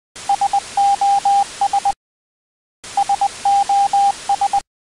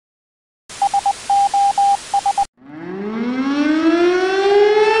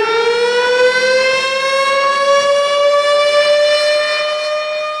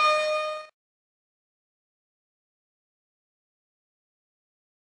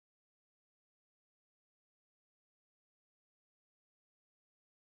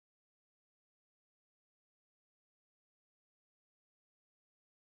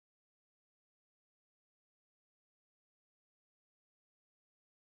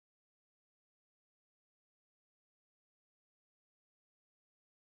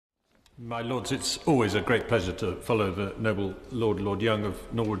My Lords, it's always a great pleasure to follow the noble Lord Young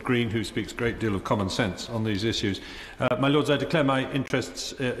of Norwood Green, who speaks a great deal of common sense on these issues. My Lords, I declare my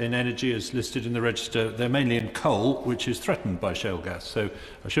interests in energy as listed in the register. They're mainly in coal, which is threatened by shale gas, so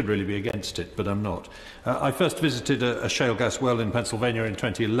I should really be against it, but I'm not. I first visited a shale gas well in Pennsylvania in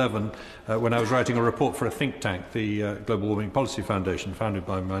 2011 when I was writing a report for a think tank, the Global Warming Policy Foundation, founded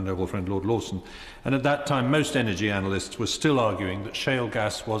by my noble friend Lord Lawson. And at that time, most energy analysts were still arguing that shale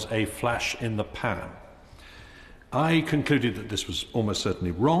gas was a flash in the pan. I concluded that this was almost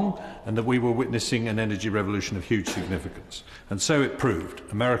certainly wrong and that we were witnessing an energy revolution of huge significance. And so it proved.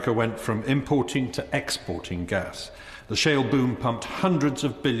 America went from importing to exporting gas. The shale boom pumped hundreds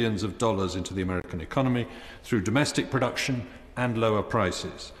of billions of dollars into the American economy through domestic production and lower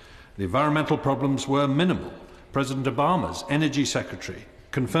prices. The environmental problems were minimal. President Obama's energy secretary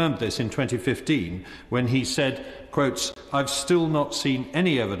confirmed this in 2015 when he said, quotes, "I've still not seen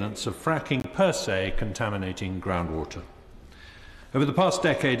any evidence of fracking per se contaminating groundwater." Over the past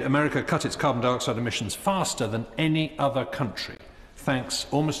decade, America cut its carbon dioxide emissions faster than any other country, thanks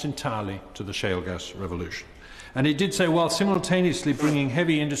almost entirely to the shale gas revolution. And it did so while simultaneously bringing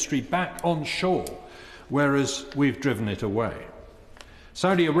heavy industry back on shore, whereas we've driven it away.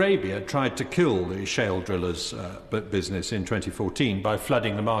 Saudi Arabia tried to kill the shale drillers' business in 2014 by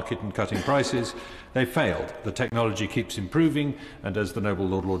flooding the market and cutting prices. They failed. The technology keeps improving, and as the noble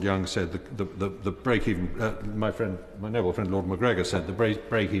Lord Young said, the break-even, my noble friend Lord MacGregor said, the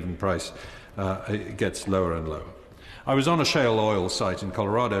break-even price gets lower and lower. I was on a shale oil site in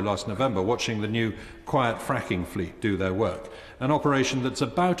Colorado last November watching the new quiet fracking fleet do their work, an operation that's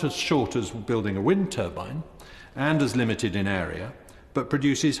about as short as building a wind turbine and as limited in area, but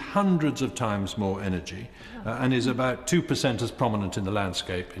produces hundreds of times more energy and is about 2% as prominent in the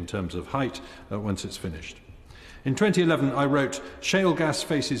landscape in terms of height once it's finished. In 2011, I wrote, "Shale gas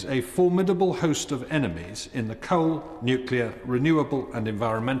faces a formidable host of enemies in the coal, nuclear, renewable and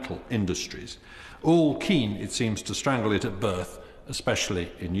environmental industries, all keen, it seems, to strangle it at birth,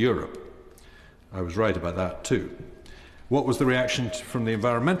 especially in Europe." I was right about that too. What was the reaction from the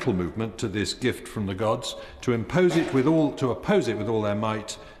environmental movement to this gift from the gods? To oppose it with all their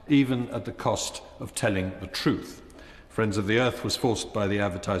might, even at the cost of telling the truth. Friends of the Earth was forced by the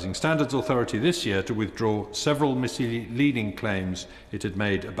Advertising Standards Authority this year to withdraw several misleading claims it had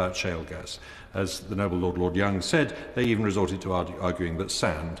made about shale gas. As the noble Lord Young said, they even resorted to arguing that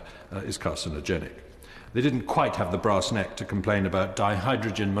sand is carcinogenic. They didn't quite have the brass neck to complain about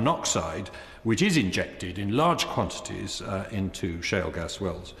dihydrogen monoxide, which is injected in large quantities into shale gas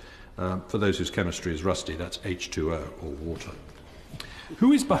wells. For those whose chemistry is rusty, that's H2O, or water.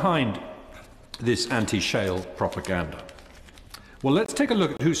 Who is behind this anti-shale propaganda? Well, let's take a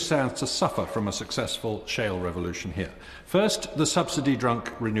look at who stands to suffer from a successful shale revolution here. First, the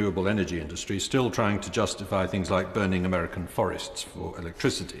subsidy-drunk renewable energy industry, still trying to justify things like burning American forests for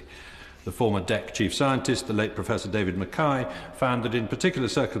electricity. The former DEC chief scientist, the late Professor David Mackay, found that in particular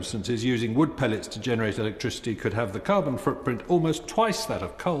circumstances using wood pellets to generate electricity could have the carbon footprint almost twice that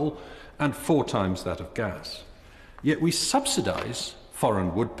of coal and 4 times that of gas. Yet we subsidise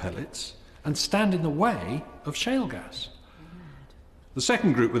foreign wood pellets and stand in the way of shale gas. The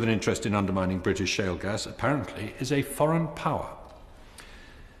second group with an interest in undermining British shale gas, apparently, is a foreign power.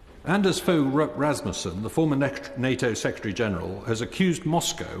 Anders Fogh Rasmussen, the former NATO Secretary-General, has accused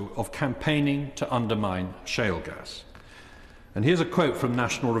Moscow of campaigning to undermine shale gas. And here's a quote from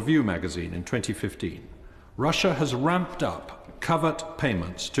National Review magazine in 2015. "Russia has ramped up covert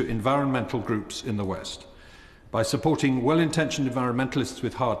payments to environmental groups in the West. By supporting well-intentioned environmentalists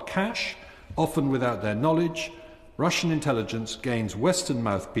with hard cash, often without their knowledge, Russian intelligence gains Western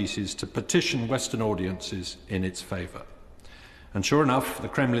mouthpieces to petition Western audiences in its favour." And sure enough, the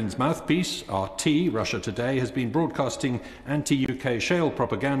Kremlin's mouthpiece, RT, Russia Today, has been broadcasting anti-UK shale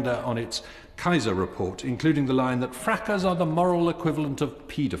propaganda on its Kaiser report, including the line that frackers are the moral equivalent of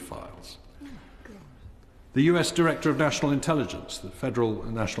paedophiles. The US Director of National Intelligence, the Federal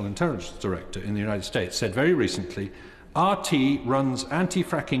National Intelligence Director in the United States, said very recently, "RT runs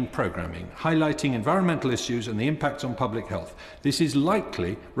anti-fracking programming, highlighting environmental issues and the impacts on public health. This is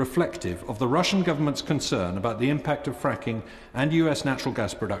likely reflective of the Russian government's concern about the impact of fracking and US natural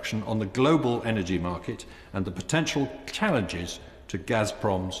gas production on the global energy market and the potential challenges to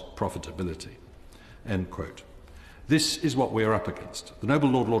Gazprom's profitability." End quote. This is what we are up against. The noble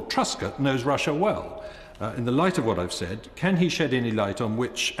Lord Truscott knows Russia well. In the light of what I've said, can he shed any light on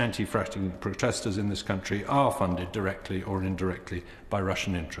which anti-fracking protesters in this country are funded directly or indirectly by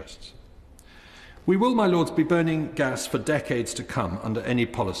Russian interests? We will, my lords, be burning gas for decades to come under any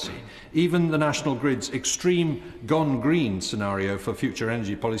policy. Even the National Grid's extreme gone green scenario for future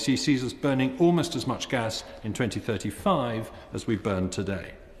energy policy sees us burning almost as much gas in 2035 as we burn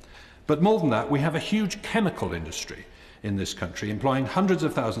today. But more than that, we have a huge chemical industry in this country, employing hundreds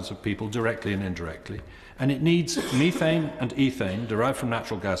of thousands of people directly and indirectly, and it needs methane and ethane derived from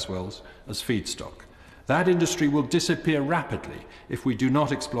natural gas wells as feedstock. That industry will disappear rapidly if we do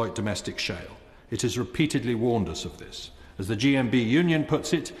not exploit domestic shale. It has repeatedly warned us of this. As the GMB Union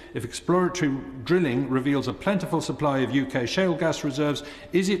puts it, if exploratory drilling reveals a plentiful supply of UK shale gas reserves,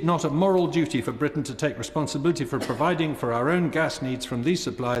 is it not a moral duty for Britain to take responsibility for providing for our own gas needs from these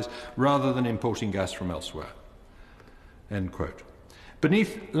supplies rather than importing gas from elsewhere? End quote.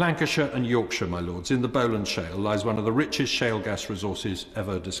 Beneath Lancashire and Yorkshire, my lords, in the Bowland Shale lies one of the richest shale gas resources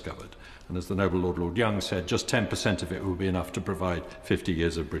ever discovered. And as the noble Lord Young said, just 10% of it will be enough to provide 50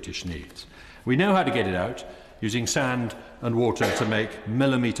 years of British needs. We know how to get it out, using sand and water to make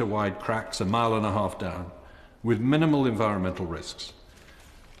millimetre-wide cracks 1.5 miles down, with minimal environmental risks.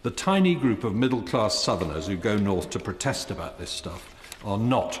 The tiny group of middle-class southerners who go north to protest about this stuff are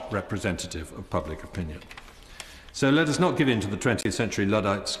not representative of public opinion. So let us not give in to the 20th century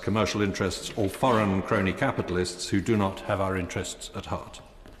Luddites, commercial interests, or foreign crony capitalists who do not have our interests at heart.